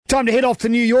Time to head off to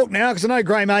New York now, because I know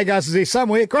Graham Agas is there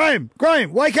somewhere. Graham,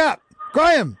 wake up.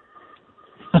 Graham.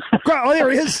 Oh, there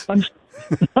he is.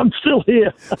 I'm still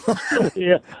here.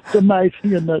 It's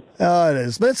amazing, isn't it? Oh, it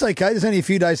is. But it's okay. There's only a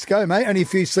few days to go, mate. Only a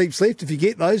few sleeps left if you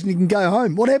get those, and you can go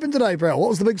home. What happened today, Brel? What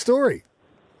was the big story?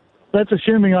 That's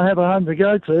assuming I have a home to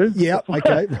go to. Yeah,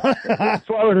 okay.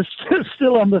 Florida's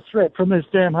still under threat from this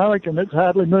damn hurricane. It's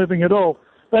hardly moving at all.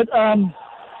 But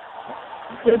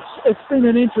it's been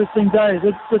an interesting day.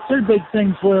 The two big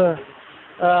things were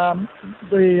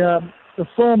the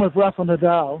form of Rafa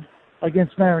Nadal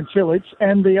against Marin Cilic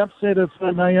and the upset of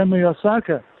Naomi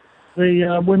Osaka,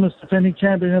 the women's defending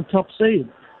champion and top seed.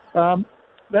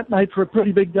 That made for a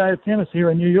pretty big day of tennis here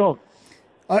in New York.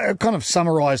 I kind of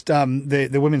summarised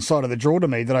the women's side of the draw to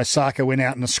me, that Osaka went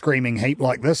out in a screaming heap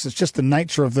like this. It's just the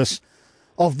nature of this,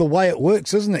 of the way it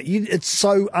works, isn't it? It's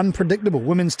so unpredictable,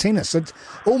 women's tennis. It's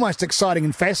almost exciting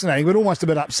and fascinating, but almost a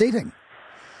bit upsetting.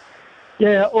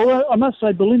 Yeah, although I must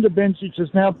say Belinda Bencic has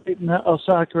now beaten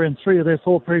Osaka in 3 of their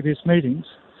 4 previous meetings.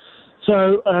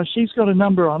 So she's got a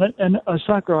number on it, and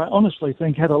Osaka, I honestly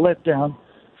think, had a letdown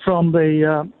from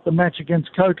the match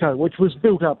against Coco, which was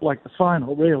built up like the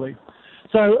final, really.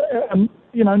 So,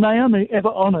 Naomi, ever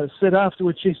honest, said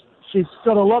afterwards she's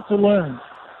got a lot to learn,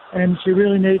 and she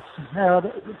really needs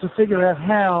to figure out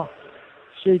how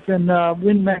she can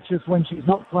win matches when she's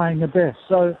not playing the best.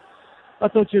 So I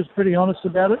thought she was pretty honest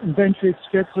about it, and Bencic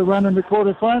gets a run in the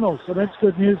quarterfinals, so that's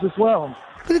good news as well.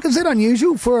 Is that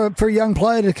unusual for a young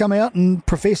player to come out and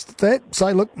profess that?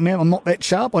 Say, look, man, I'm not that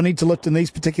sharp. I need to lift in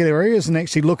these particular areas, and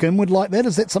actually look inward like that?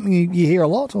 Is that something you hear a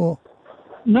lot, or...?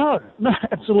 No,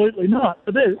 absolutely not.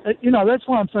 But that's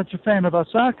why I'm such a fan of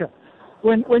Osaka.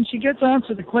 When she gets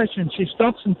answered a question, she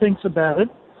stops and thinks about it,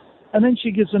 and then she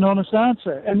gives an honest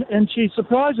answer. And she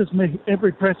surprises me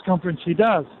every press conference she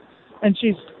does. And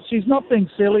she's not being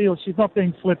silly or she's not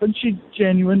being flippant. She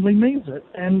genuinely means it.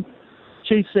 And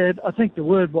she said, I think the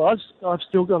word was, I've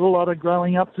still got a lot of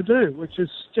growing up to do, which is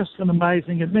just an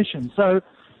amazing admission. So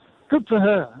good for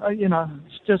her.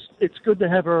 It's good to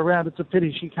have her around. It's a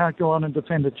pity she can't go on and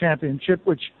defend a championship,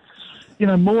 which,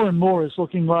 more and more is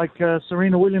looking like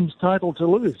Serena Williams' title to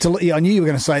lose. I knew you were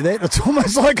going to say that. It's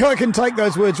almost like I can take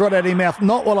those words right out of your mouth.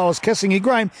 Not while I was kissing you.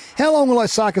 Graham, how long will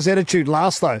Osaka's attitude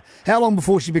last, though? How long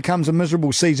before she becomes a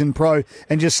miserable seasoned pro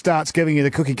and just starts giving you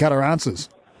the cookie-cutter answers?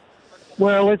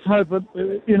 Well, let's hope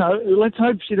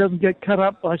she doesn't get cut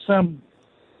up by some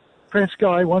press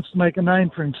guy who wants to make a name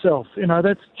for himself.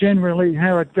 That's generally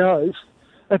how it goes.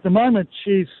 At the moment,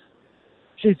 she's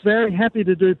very happy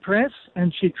to do press,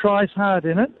 and she tries hard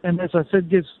in it, and as I said,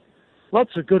 gives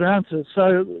lots of good answers.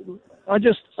 So I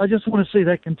just want to see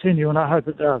that continue, and I hope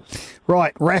it does.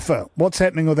 Right, Rafa, what's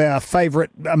happening with our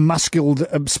favourite musculed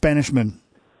Spanishman?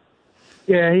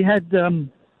 Yeah, he had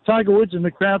Tiger Woods in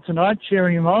the crowd tonight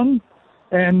cheering him on,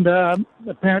 and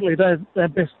apparently they're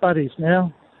best buddies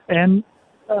now. And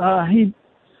he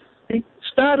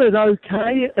started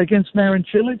okay against Marin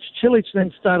Cilic. Cilic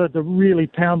then started to really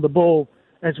pound the ball,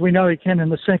 as we know he can in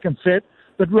the second set.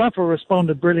 But Rafa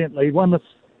responded brilliantly. He won the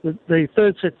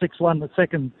third set 6-1,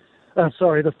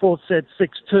 the fourth set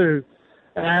 6-2,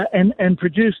 and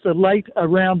produced a late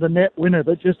around the net winner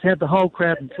that just had the whole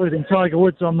crowd, including Tiger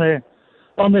Woods, on their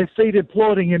feet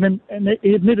applauding him. And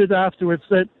he admitted afterwards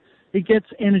that he gets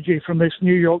energy from this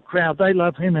New York crowd. They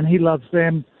love him and he loves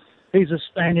them. He's a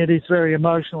Spaniard. He's very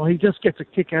emotional. He just gets a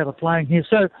kick out of playing here.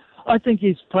 So I think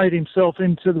he's played himself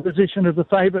into the position of the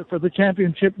favourite for the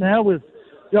championship now, with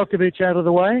Djokovic out of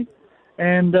the way.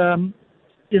 And,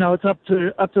 it's up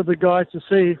to the guys to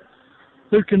see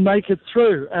who can make it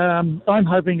through. I'm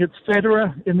hoping it's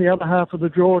Federer in the other half of the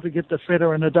draw to get the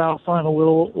Federer and Nadal final.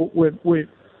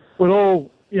 We'd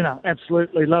all,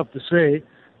 absolutely love to see.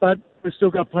 But we've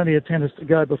still got plenty of tennis to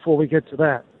go before we get to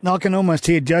that. I can almost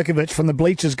hear Djokovic from the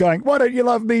bleachers going, why don't you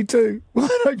love me too? Why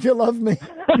don't you love me?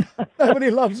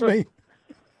 Nobody loves me.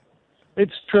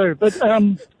 It's true. But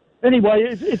anyway,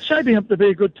 it's shaping up to be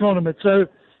a good tournament. So,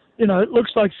 it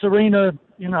looks like Serena,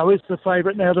 is the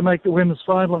favourite now to make the women's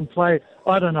final and play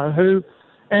I don't know who.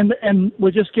 And we're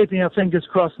just keeping our fingers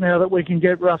crossed now that we can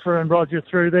get Rafa and Roger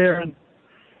through there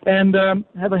and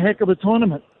have a heck of a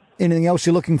tournament. Anything else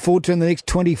you're looking forward to in the next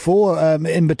 24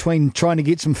 in between trying to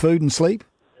get some food and sleep?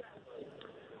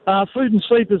 Food and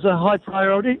sleep is a high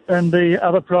priority, and the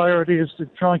other priority is to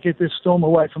try and get this storm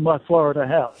away from my Florida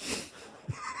house.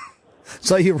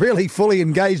 So you're really fully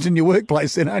engaged in your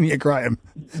workplace then, aren't you, Graham?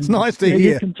 It's nice to Yeah,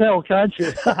 hear. you can tell, can't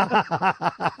you?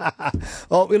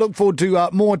 Well, we look forward to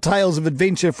more tales of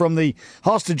adventure from the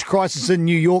hostage crisis in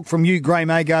New York from you, Graham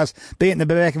Agars, be it in the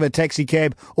back of a taxi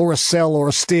cab or a cell or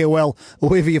a stairwell or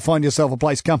wherever you find yourself a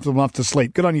place comfortable enough to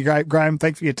sleep. Good on you, Graham.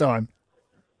 Thanks for your time.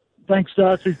 Thanks,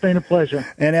 Darcy. It's been a pleasure.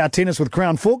 And our Tennis with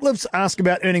Crown Forklifts ask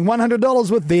about earning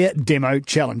 $100 with their demo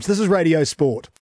challenge. This is Radio Sport.